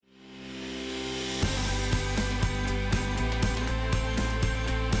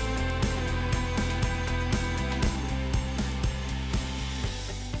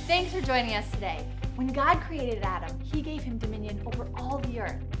for joining us today. When God created Adam, he gave him dominion over all the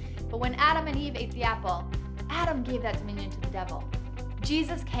earth. But when Adam and Eve ate the apple, Adam gave that dominion to the devil.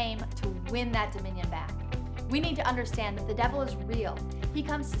 Jesus came to win that dominion back. We need to understand that the devil is real. He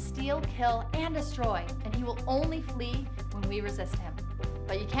comes to steal, kill, and destroy, and he will only flee when we resist him.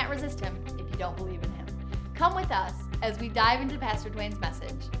 But you can't resist him if you don't believe in him. Come with us as we dive into Pastor Duane's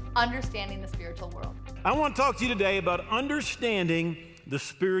message, Understanding the Spiritual World. I want to talk to you today about understanding the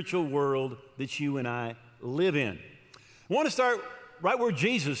spiritual world that you and I live in. I want to start right where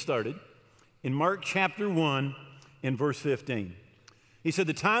Jesus started, in Mark chapter 1 and verse 15. He said,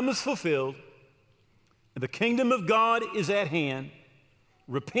 "The time is fulfilled, and the kingdom of God is at hand.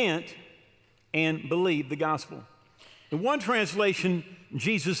 Repent and believe the gospel." In one translation,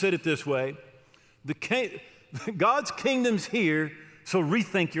 Jesus said it this way: God's kingdom's here, so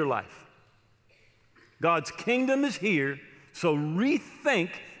rethink your life. God's kingdom is here, so rethink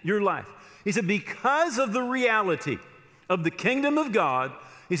your life. He said, because of the reality of the kingdom of God,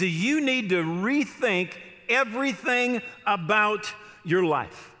 he said, you need to rethink everything about your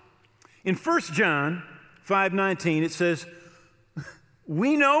life. In 1 John 5:19, it says,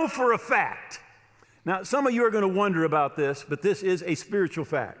 "We know for a fact." Now, some of you are going to wonder about this, but this is a spiritual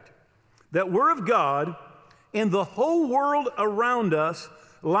fact, that we're of God, and the whole world around us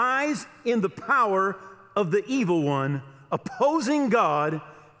lies in the power of the evil one, opposing God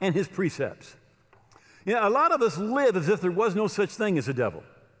and his precepts. You know, a lot of us live as if there was no such thing as a devil.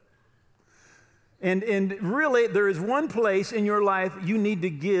 And really, there is one place in your life you need to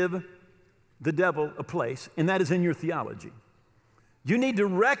give the devil a place, and that is in your theology. You need to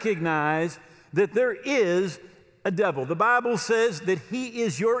recognize that there is a devil. The Bible says that he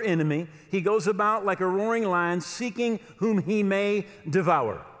is your enemy. He goes about like a roaring lion, seeking whom he may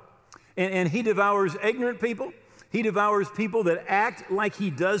devour. And he devours ignorant people. He devours people that act like he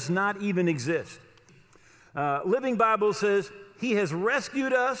does not even exist. Living Bible says he has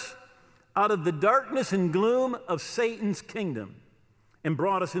rescued us out of the darkness and gloom of Satan's kingdom and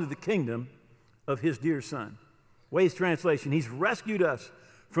brought us into the kingdom of his dear Son. Way's translation, he's rescued us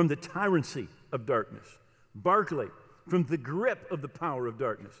from the tyranny of darkness. Barclay, from the grip of the power of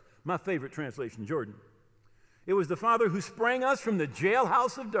darkness. My favorite translation, Jordan. It was the Father who sprang us from the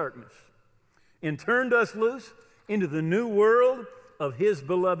jailhouse of darkness and turned us loose into the new world of his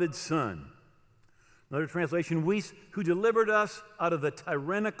beloved Son. Another translation, Weiss, who delivered us out of the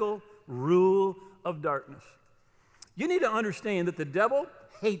tyrannical rule of darkness. You need to understand that the devil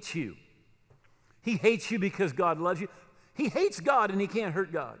hates you. He hates you because God loves you. He hates God and he can't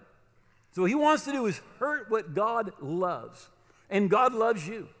hurt God. So what he wants to do is hurt what God loves. And God loves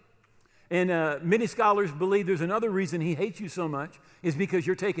you. And many scholars believe there's another reason he hates you so much is because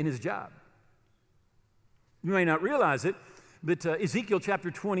you're taking his job. You may not realize it, but Ezekiel chapter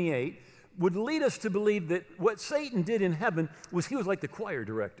 28 would lead us to believe that what Satan did in heaven was he was like the choir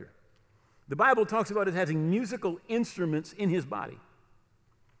director. The Bible talks about it having musical instruments in his body.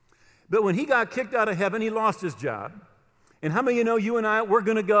 But when he got kicked out of heaven, he lost his job. And how many of you know you and I, we're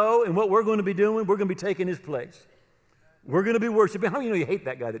going to go, and what we're going to be doing, we're going to be taking his place. We're going to be worshiping. How many of you know you hate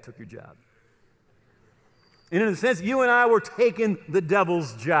that guy that took your job? And in a sense, you and I were taking the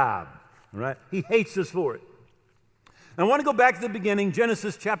devil's job, right? He hates us for it. I want to go back to the beginning,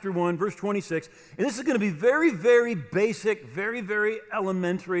 Genesis chapter 1, verse 26. And this is going to be very, very basic, very, very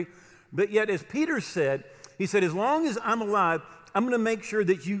elementary. But yet, as Peter said, he said, as long as I'm alive, I'm going to make sure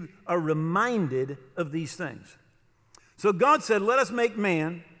that you are reminded of these things. So God said, let us make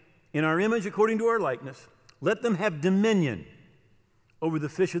man in our image according to our likeness. Let them have dominion over the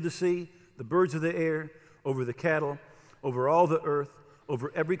fish of the sea, the birds of the air, over the cattle, over all the earth,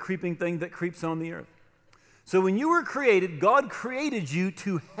 over every creeping thing that creeps on the earth. So when you were created, God created you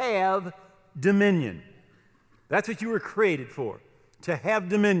to have dominion. That's what you were created for, to have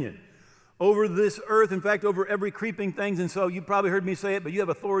dominion over this earth, in fact, over every creeping thing. And so you probably heard me say it, but you have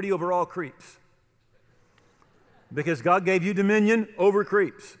authority over all creeps. Because God gave you dominion over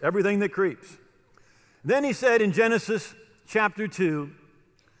creeps, everything that creeps. Then he said in Genesis chapter 2,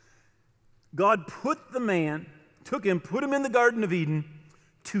 God took him, put him in the Garden of Eden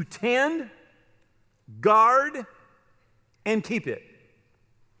to tend, guard, and keep it.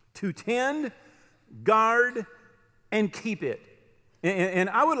 To tend, guard, and keep it. And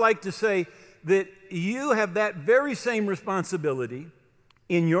I would like to say that you have that very same responsibility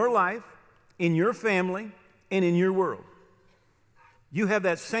in your life, in your family, and in your world. You have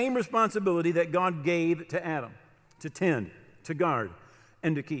that same responsibility that God gave to Adam, to tend, to guard,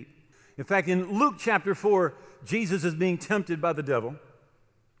 and to keep. In fact, in Luke chapter 4, Jesus is being tempted by the devil.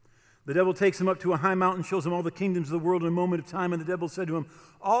 The devil takes him up to a high mountain, shows him all the kingdoms of the world in a moment of time, and the devil said to him,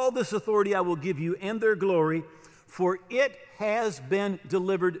 all this authority I will give you and their glory, for it has been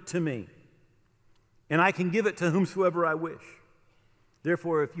delivered to me, and I can give it to whomsoever I wish.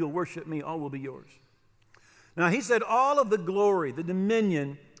 Therefore, if you'll worship me, all will be yours. Now, he said all of the glory, the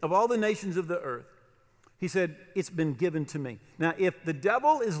dominion of all the nations of the earth, he said, it's been given to me. Now, if the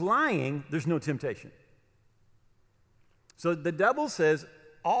devil is lying, there's no temptation. So the devil says,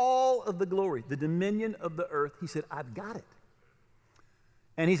 all of the glory, the dominion of the earth, he said, I've got it.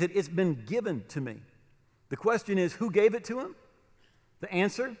 And he said, it's been given to me. The question is, who gave it to him? The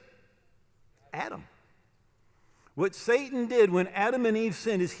answer, Adam. What Satan did when Adam and Eve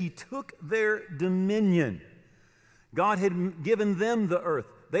sinned is he took their dominion. God had given them the earth.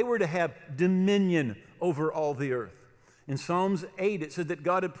 They were to have dominion over all the earth. In Psalms 8, it said that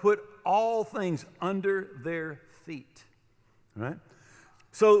God had put all things under their feet. All right?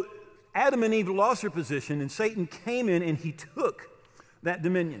 So Adam and Eve lost their position, and Satan came in and he took that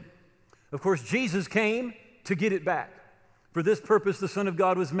dominion. Of course, Jesus came to get it back. For this purpose, the Son of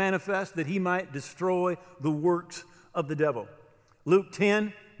God was manifest, that he might destroy the works of the devil. Luke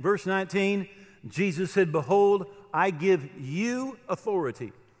 10, verse 19, Jesus said, behold, I give you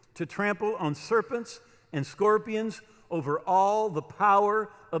authority to trample on serpents and scorpions over all the power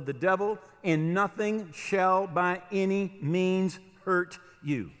of the devil, and nothing shall by any means hurt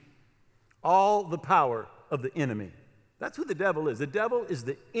you. All the power of the enemy. That's who the devil is. The devil is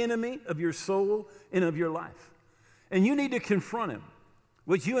the enemy of your soul and of your life. And you need to confront him.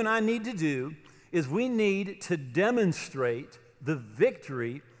 What you and I need to do is we need to demonstrate the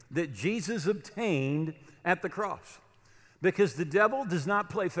victory that Jesus obtained at the cross. Because the devil does not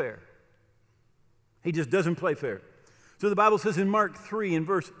play fair. He just doesn't play fair. So the Bible says in Mark 3 and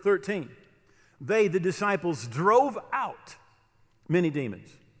verse 13, they, the disciples, drove out many demons.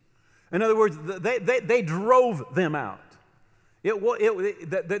 In other words, they drove them out. They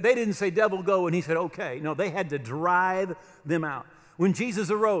didn't say, devil, go, and he said, okay. No, they had to drive them out. When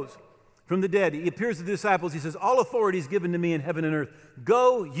Jesus arose from the dead, he appears to the disciples. He says, all authority is given to me in heaven and earth.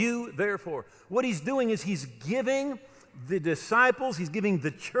 Go you therefore. What he's doing is he's giving the disciples, he's giving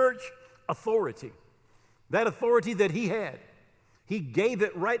the church authority. That authority that he had. He gave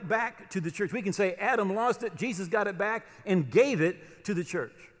it right back to the church. We can say Adam lost it, Jesus got it back and gave it to the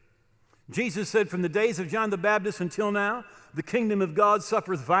church. Jesus said, from the days of John the Baptist until now, the kingdom of God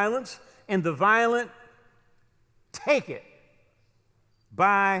suffereth violence, and the violent take it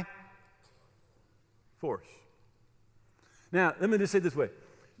by force. Now, let me just say it this way.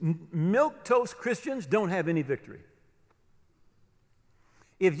 Milquetoast Christians don't have any victory.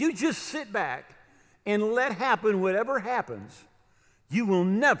 If you just sit back and let happen whatever happens, you will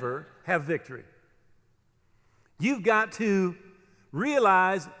never have victory. You've got to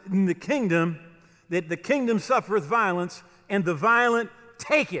realize in the kingdom that the kingdom suffereth violence, and the violent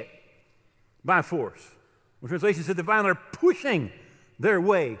take it by force. One translation said the violent are pushing their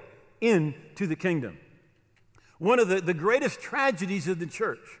way into the kingdom. One of the greatest tragedies of the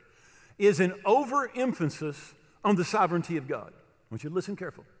church is an overemphasis on the sovereignty of God. I want you to listen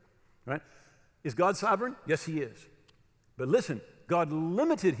carefully. Right? Is God sovereign? Yes, he is. But listen, God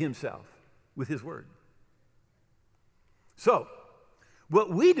limited himself with his word. So, what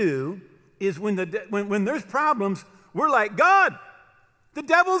we do is when there's problems, we're like, God, the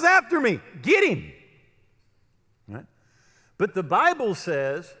devil's after me. Get him. Right? But the Bible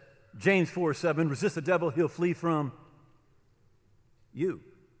says, James 4:7, resist the devil, he'll flee from you.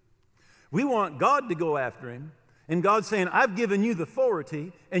 We want God to go after him, and God's saying, I've given you the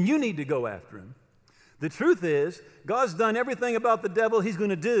authority, and you need to go after him. The truth is, God's done everything about the devil he's going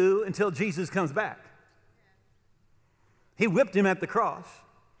to do until Jesus comes back. He whipped him at the cross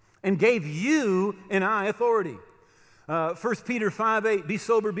and gave you and I authority. 1 Peter 5:8, be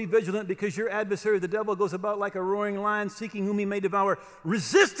sober, be vigilant, because your adversary, the devil, goes about like a roaring lion, seeking whom he may devour.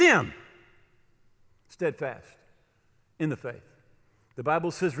 Resist him, steadfast in the faith. The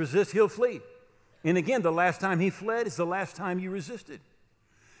Bible says resist, he'll flee. And again, the last time he fled is the last time you resisted.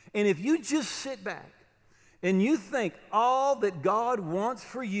 And if you just sit back and you think all that God wants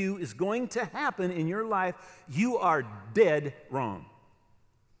for you is going to happen in your life, you are dead wrong.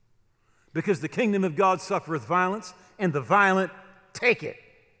 Because the kingdom of God suffereth violence, and the violent take it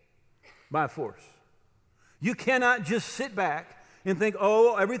by force. You cannot just sit back and think,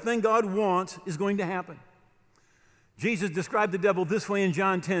 oh, everything God wants is going to happen. Jesus described the devil this way in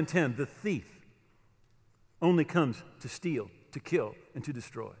John 10:10, the thief only comes to steal, to kill, and to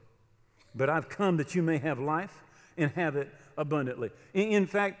destroy. But I've come that you may have life and have it abundantly. In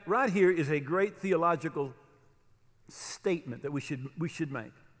fact, right here is a great theological statement that we should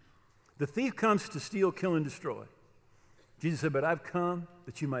make. The thief comes to steal, kill, and destroy. Jesus said, but I've come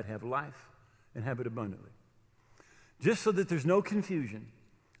that you might have life and have it abundantly. Just so that there's no confusion,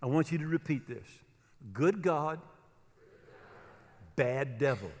 I want you to repeat this. Good God, bad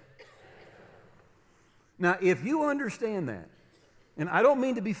devil. Now, if you understand that, and I don't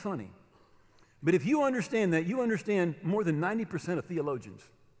mean to be funny, but if you understand that, you understand more than 90% of theologians.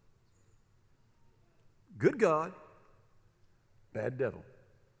 Good God, bad devil.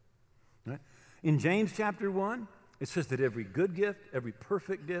 Right? In James chapter 1, it says that every good gift, every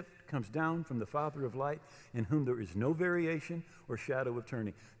perfect gift comes down from the Father of light, in whom there is no variation or shadow of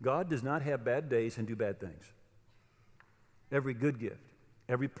turning. God does not have bad days and do bad things. Every good gift,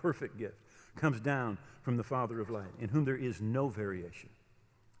 every perfect gift comes down from the Father of light, in whom there is no variation,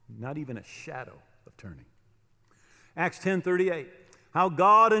 not even a shadow of turning. Acts 10:38, how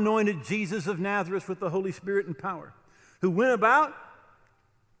God anointed Jesus of Nazareth with the Holy Spirit and power, who went about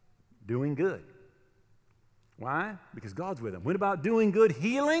doing good. Why? Because God's with him. Went about doing good,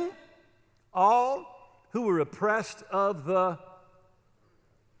 healing all who were oppressed of the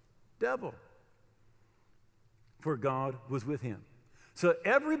devil, for God was with him. So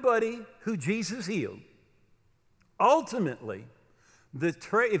everybody who Jesus healed, ultimately,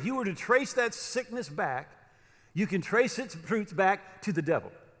 if you were to trace that sickness back, you can trace its roots back to the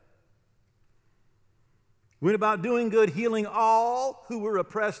devil. Went about doing good, healing all who were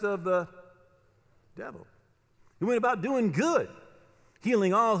oppressed of the devil. He went about doing good,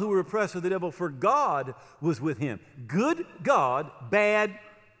 healing all who were oppressed of the devil, for God was with him. Good God, bad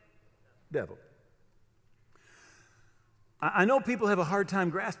devil. I know people have a hard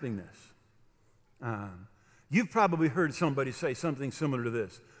time grasping this. You've probably heard somebody say something similar to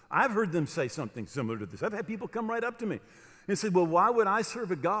this. I've heard them say something similar to this. I've had people come right up to me and say, well, why would I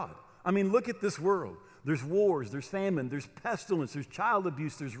serve a God? I mean, look at this world. There's wars, there's famine, there's pestilence, there's child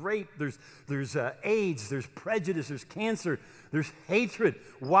abuse, there's rape, there's AIDS, there's prejudice, there's cancer, there's hatred.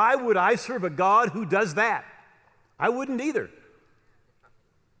 Why would I serve a God who does that? I wouldn't either.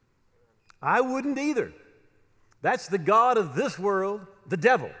 I wouldn't either. That's the God of this world, the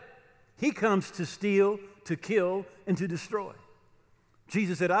devil. He comes to steal, to kill, and to destroy.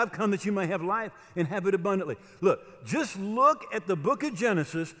 Jesus said, I've come that you may have life and have it abundantly. Look, just look at the book of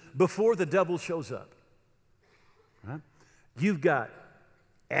Genesis before the devil shows up. Right? You've got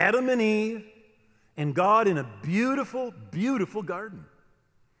Adam and Eve and God in a beautiful, beautiful garden.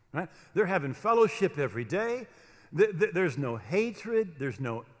 Right? They're having fellowship every day. There's no hatred. There's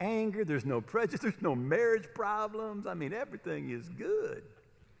no anger. There's no prejudice. There's no marriage problems. I mean, everything is good.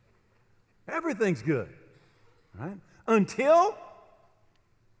 Everything's good. Right? Until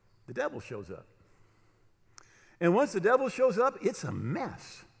the devil shows up. And once the devil shows up, it's a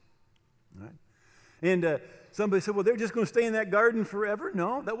mess. Right? And somebody said, well, they're just going to stay in that garden forever.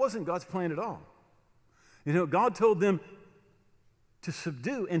 No, that wasn't God's plan at all. You know, God told them to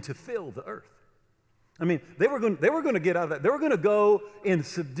subdue and to fill the earth. I mean, they were going to get out of that. They were going to go and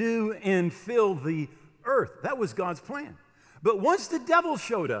subdue and fill the earth. That was God's plan. But once the devil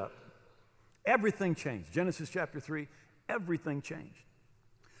showed up, everything changed. Genesis chapter 3, everything changed.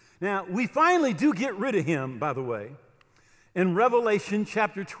 Now, we finally do get rid of him, by the way, in Revelation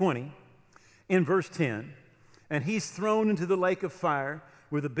chapter 20, in verse 10, and he's thrown into the lake of fire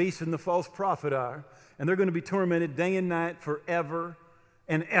where the beast and the false prophet are, and they're going to be tormented day and night forever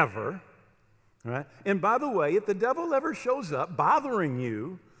and ever. Right? And by the way, if the devil ever shows up bothering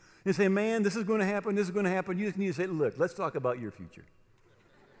you and say, man, this is going to happen, you just need to say, look, let's talk about your future.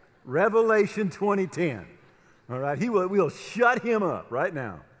 Revelation 20:10. All right? We'll shut him up right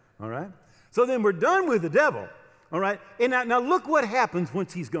now. All right? So then we're done with the devil. All right? And now look what happens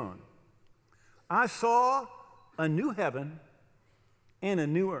once he's gone. I saw a new heaven and a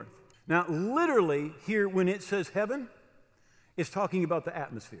new earth. Now, literally here, when it says heaven, it's talking about the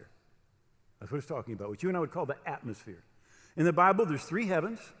atmosphere. That's what it's talking about, what you and I would call the atmosphere. In the Bible, there's 3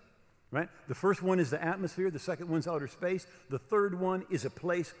 heavens, right? The first one is the atmosphere. The second one's outer space. The third one is a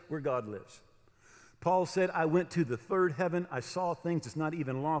place where God lives. Paul said, I went to the third heaven. I saw things it's not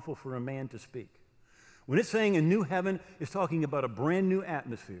even lawful for a man to speak. When it's saying a new heaven, it's talking about a brand new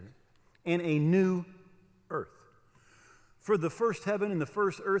atmosphere and a new earth. For the first heaven and the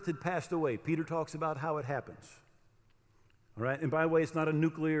first earth had passed away. Peter talks about how it happens. All right? And by the way, it's not a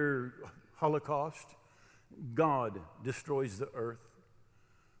nuclear holocaust. God destroys the earth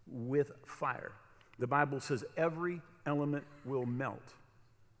with fire. The Bible says every element will melt.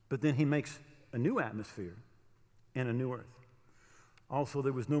 But then he makes a new atmosphere and a new earth. Also,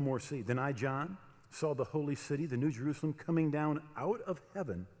 there was no more sea. Then I, John, saw the holy city, the New Jerusalem, coming down out of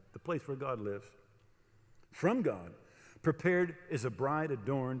heaven, the place where God lives, from God, prepared as a bride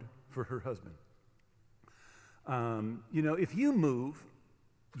adorned for her husband. If you move,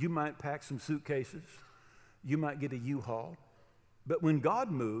 you might pack some suitcases. You might get a U-Haul. But when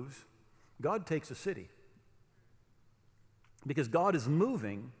God moves, God takes a city. Because God is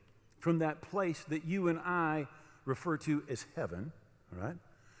moving from that place that you and I refer to as heaven, all right?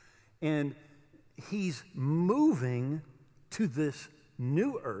 And he's moving to this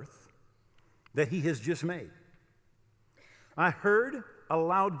new earth that he has just made. I heard a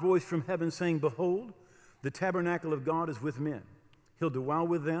loud voice from heaven saying, "Behold, the tabernacle of God is with men. He'll dwell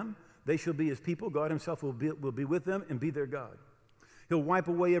with them. They shall be his people. God himself will be with them and be their God. He'll wipe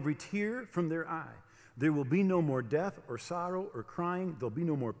away every tear from their eye. There will be no more death or sorrow or crying. There'll be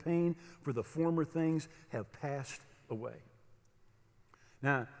no more pain, for the former things have passed away."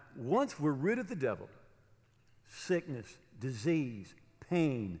 Now, once we're rid of the devil, sickness, disease,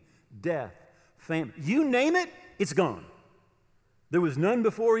 pain, death, famine, you name it, it's gone. There was none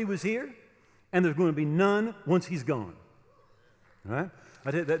before he was here, and there's going to be none once he's gone. All right?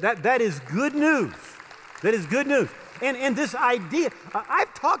 That is good news. That is good news. And this idea,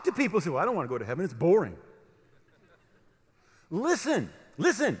 I've talked to people who say, "Well, I don't want to go to heaven. It's boring." Listen,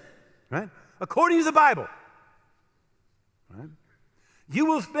 right? According to the Bible, right? You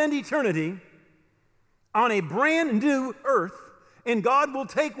will spend eternity on a brand new earth, and God will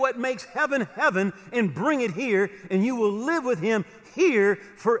take what makes heaven heaven and bring it here, and you will live with him here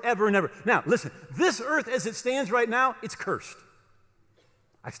forever and ever. Now, listen, this earth as it stands right now, it's cursed.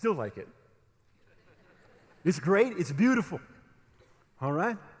 I still like it. It's great. It's beautiful. All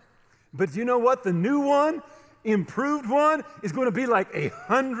right? But you know what? The new one, improved one, is going to be like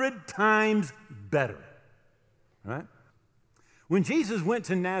 100 times better. All right? When Jesus went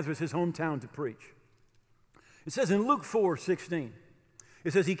to Nazareth, his hometown, to preach, it says in Luke 4:16,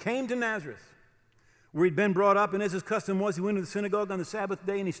 it says, he came to Nazareth, where he'd been brought up, and as his custom was, he went to the synagogue on the Sabbath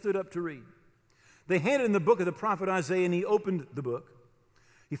day, and he stood up to read. They handed him the book of the prophet Isaiah, and he opened the book.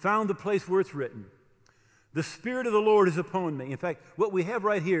 He found the place where it's written, "The Spirit of the Lord is upon me." In fact, what we have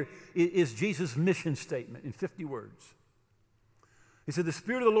right here is Jesus' mission statement in 50 words. He said, "The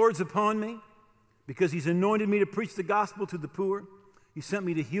Spirit of the Lord is upon me because he's anointed me to preach the gospel to the poor. He sent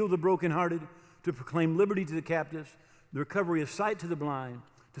me to heal the brokenhearted, to proclaim liberty to the captives, the recovery of sight to the blind,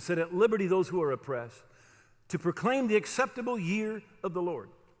 to set at liberty those who are oppressed, to proclaim the acceptable year of the Lord."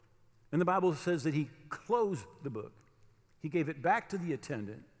 And the Bible says that he closed the book. He gave it back to the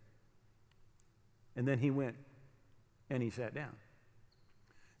attendant, and then he went and he sat down.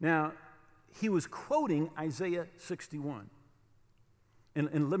 Now, he was quoting Isaiah 61.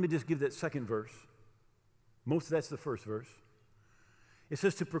 And let me just give that second verse. Most of that's the first verse. It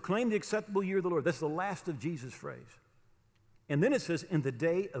says, "To proclaim the acceptable year of the Lord." That's the last of Jesus' phrase. And then it says, "In the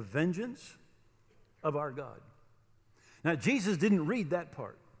day of vengeance of our God." Now, Jesus didn't read that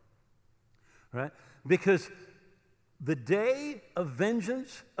part, right? Because the day of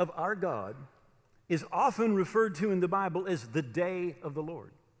vengeance of our God is often referred to in the Bible as the day of the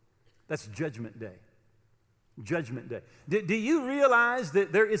Lord. That's Judgment Day. Judgment Day. Do you realize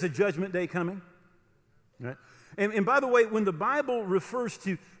that there is a Judgment Day coming? Right? And by the way, when the Bible refers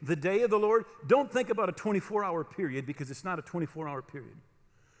to the day of the Lord, don't think about a 24-hour period, because it's not a 24-hour period.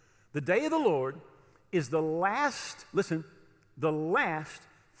 The day of the Lord is the last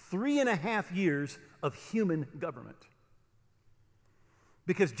 3.5 years of human government.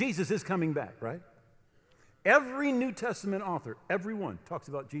 Because Jesus is coming back, right? Every New Testament author, everyone, talks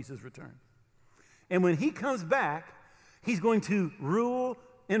about Jesus' return. And when he comes back, he's going to rule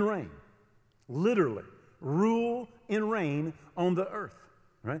and reign. Literally, rule and reign on the earth,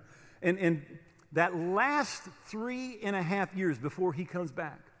 right? And that last 3.5 years before he comes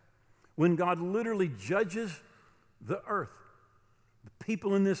back, when God literally judges the earth, the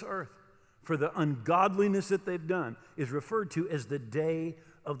people in this earth, for the ungodliness that they've done, is referred to as the day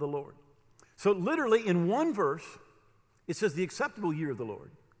of the Lord. So literally in one verse, it says the acceptable year of the Lord.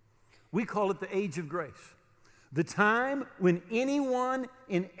 We call it the age of grace. The time when anyone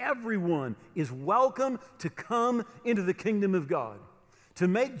and everyone is welcome to come into the kingdom of God, to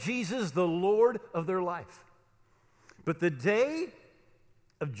make Jesus the Lord of their life. But the day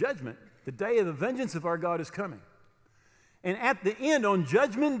of judgment, the day of the vengeance of our God is coming. And at the end, on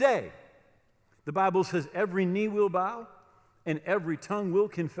Judgment Day, the Bible says every knee will bow and every tongue will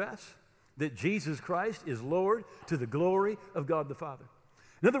confess that Jesus Christ is Lord, to the glory of God the Father.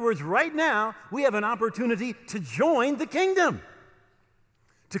 In other words, right now, we have an opportunity to join the kingdom,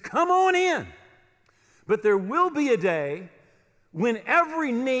 to come on in. But there will be a day when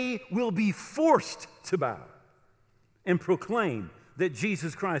every knee will be forced to bow and proclaim that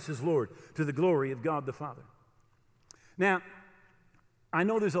Jesus Christ is Lord, to the glory of God the Father. Now, I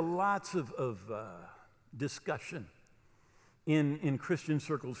know there's lots of discussion in Christian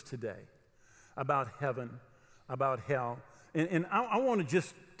circles today about heaven, about hell. And I want to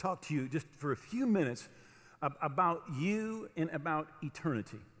just talk to you just for a few minutes about you and about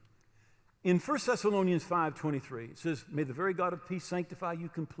eternity. In 1 Thessalonians 5:23, it says, "May the very God of peace sanctify you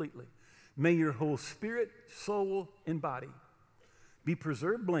completely. May your whole spirit, soul, and body be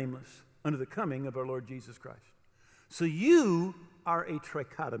preserved blameless unto the coming of our Lord Jesus Christ." So you are a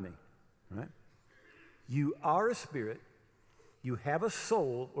trichotomy, right? You are a spirit, you have a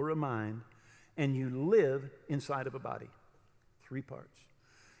soul or a mind, and you live inside of a body. 3 parts.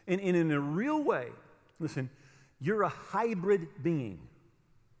 And in a real way, listen, you're a hybrid being.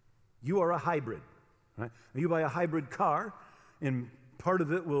 You are a hybrid, right? You buy a hybrid car, and part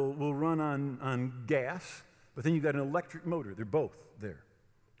of it will run on gas, but then you've got an electric motor. They're both there,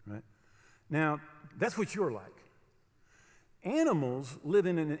 right? Now, that's what you're like. Animals live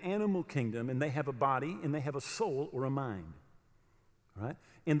in an animal kingdom, and they have a body, and they have a soul or a mind, right?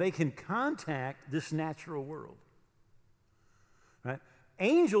 And they can contact this natural world, right?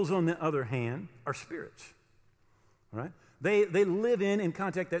 Angels, on the other hand, are spirits, right? They live in and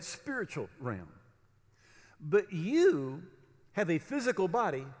contact that spiritual realm. But you have a physical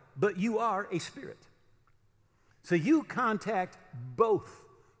body, but you are a spirit. So you contact both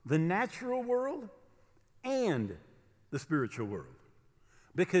the natural world and the spiritual world,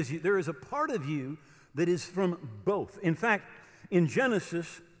 because there is a part of you that is from both. In fact, in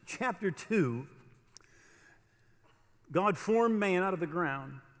Genesis chapter 2, God formed man out of the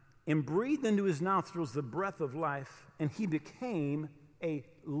ground and breathed into his nostrils the breath of life, and he became a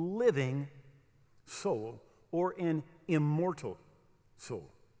living soul, or an immortal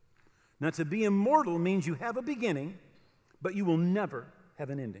soul. Now, to be immortal means you have a beginning, but you will never have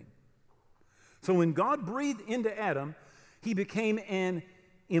an ending. So when God breathed into Adam, he became an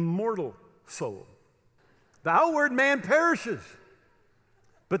immortal soul. The outward man perishes,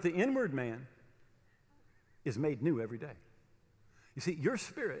 but the inward man is made new every day. You see, your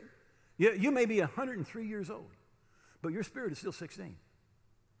spirit, you may be 103 years old, but your spirit is still 16.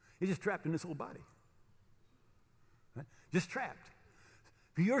 You're just trapped in this old body. Right? Just trapped.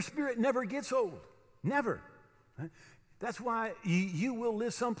 Your spirit never gets old. Never. Right? That's why you will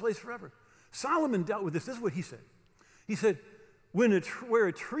live someplace forever. Solomon dealt with this. This is what he said. He said, where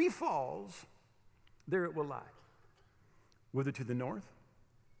a tree falls, there it will lie, whether to the north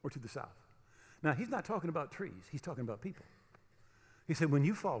or to the south. Now, he's not talking about trees. He's talking about people. He said, when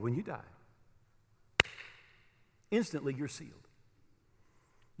you fall, when you die, instantly you're sealed.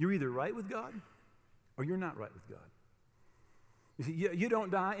 You're either right with God or you're not right with God. You see, you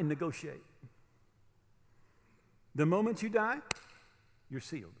don't die and negotiate. The moment you die, you're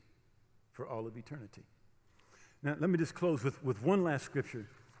sealed for all of eternity. Now, let me just close with one last scripture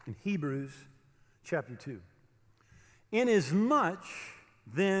in Hebrews chapter 2. Inasmuch,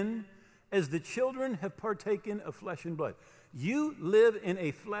 then, as the children have partaken of flesh and blood. You live in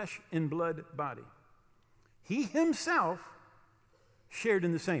a flesh and blood body. He himself shared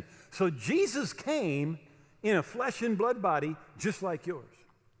in the same. So Jesus came in a flesh and blood body just like yours,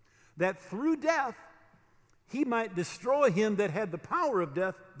 that through death he might destroy him that had the power of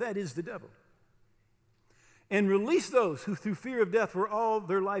death, that is the devil, and release those who through fear of death were all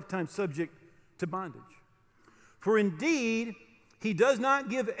their lifetime subject to bondage. For indeed, he does not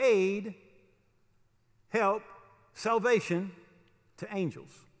give aid, help, salvation to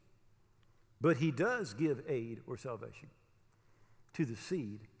angels, but he does give aid or salvation to the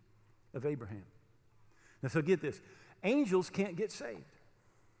seed of Abraham. Now, so get this. Angels can't get saved.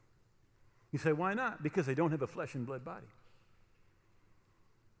 You say, why not? Because they don't have a flesh and blood body.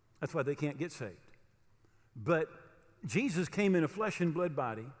 That's why they can't get saved. But Jesus came in a flesh and blood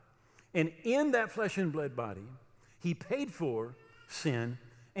body, and in that flesh and blood body, he paid for sin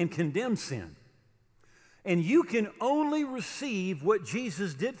and condemned sin. And you can only receive what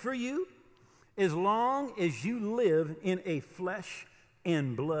Jesus did for you as long as you live in a flesh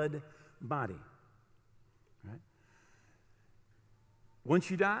and blood body. Right? Once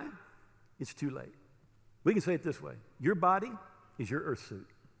you die, it's too late. We can say it this way. Your body is your earth suit.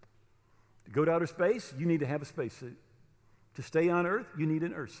 To go to outer space, you need to have a space suit. To stay on earth, you need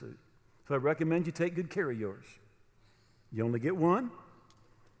an earth suit. So I recommend you take good care of yours. You only get one,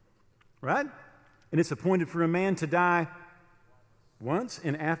 right? And it's appointed for a man to die once,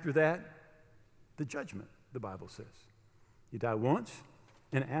 and after that, the judgment, the Bible says. You die once,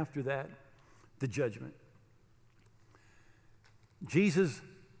 and after that, the judgment. Jesus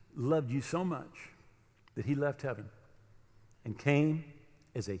loved you so much that he left heaven and came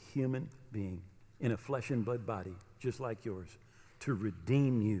as a human being in a flesh and blood body, just like yours, to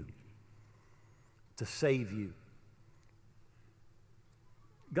redeem you, to save you.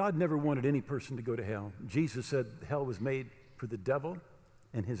 God never wanted any person to go to hell. Jesus said hell was made for the devil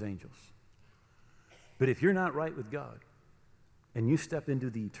and his angels. But if you're not right with God and you step into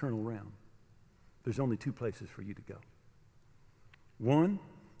the eternal realm, there's only two places for you to go. One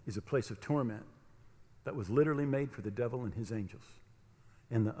is a place of torment that was literally made for the devil and his angels.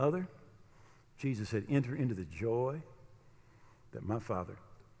 And the other, Jesus said, enter into the joy that my Father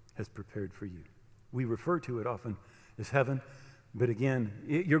has prepared for you. We refer to it often as heaven, but again,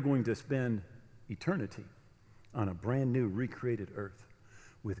 you're going to spend eternity on a brand new recreated earth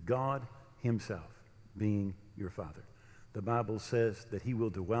with God himself being your Father. The Bible says that he will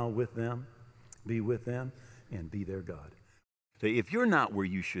dwell with them, be with them, and be their God. So if you're not where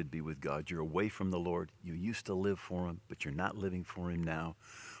you should be with God, you're away from the Lord, you used to live for him, but you're not living for him now,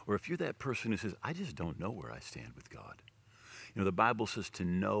 or if you're that person who says, I just don't know where I stand with God. You know, the Bible says to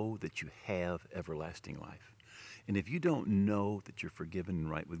know that you have everlasting life. And if you don't know that you're forgiven and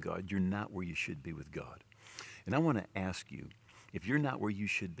right with God, you're not where you should be with God. And I want to ask you, if you're not where you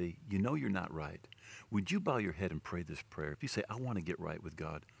should be, you know you're not right, would you bow your head and pray this prayer? If you say, I want to get right with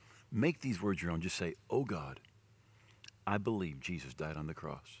God, make these words your own. Just say, oh God, I believe Jesus died on the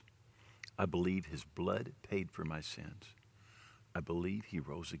cross. I believe his blood paid for my sins. I believe he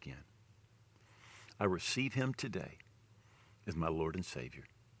rose again. I receive him today as my Lord and Savior.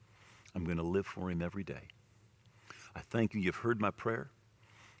 I'm going to live for him every day. I thank you, you've heard my prayer,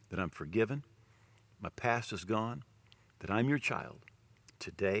 that I'm forgiven, my past is gone, that I'm your child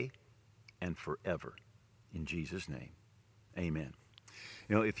today and forever. In Jesus' name, amen.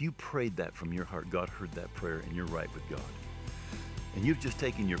 You know, if you prayed that from your heart, God heard that prayer and you're right with God. And you've just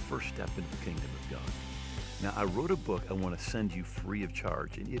taken your first step into the kingdom of God. Now, I wrote a book I want to send you free of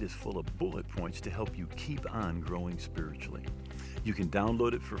charge, and it is full of bullet points to help you keep on growing spiritually. You can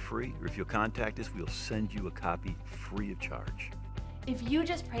download it for free, or if you'll contact us, we'll send you a copy free of charge. If you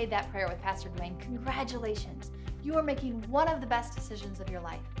just prayed that prayer with Pastor Duane, congratulations. You are making one of the best decisions of your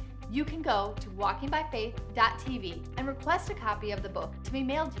life. You can go to walkingbyfaith.tv and request a copy of the book to be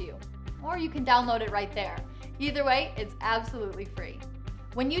mailed to you. Or you can download it right there. Either way, it's absolutely free.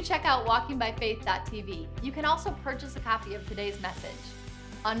 When you check out walkingbyfaith.tv, you can also purchase a copy of today's message,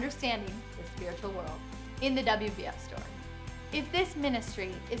 Understanding the Spiritual World, in the WBF store. If this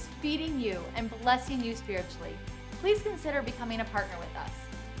ministry is feeding you and blessing you spiritually, please consider becoming a partner with us.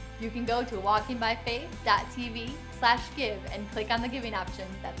 You can go to walkingbyfaith.tv/give and click on the giving option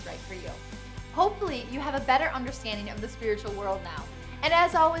that's right for you. Hopefully, you have a better understanding of the spiritual world now. And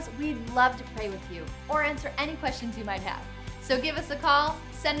as always, we'd love to pray with you or answer any questions you might have. So give us a call,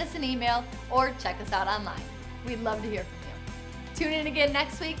 send us an email, or check us out online. We'd love to hear from you. Tune in again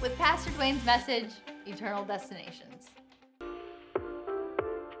next week with Pastor Duane's message, Eternal Destinations.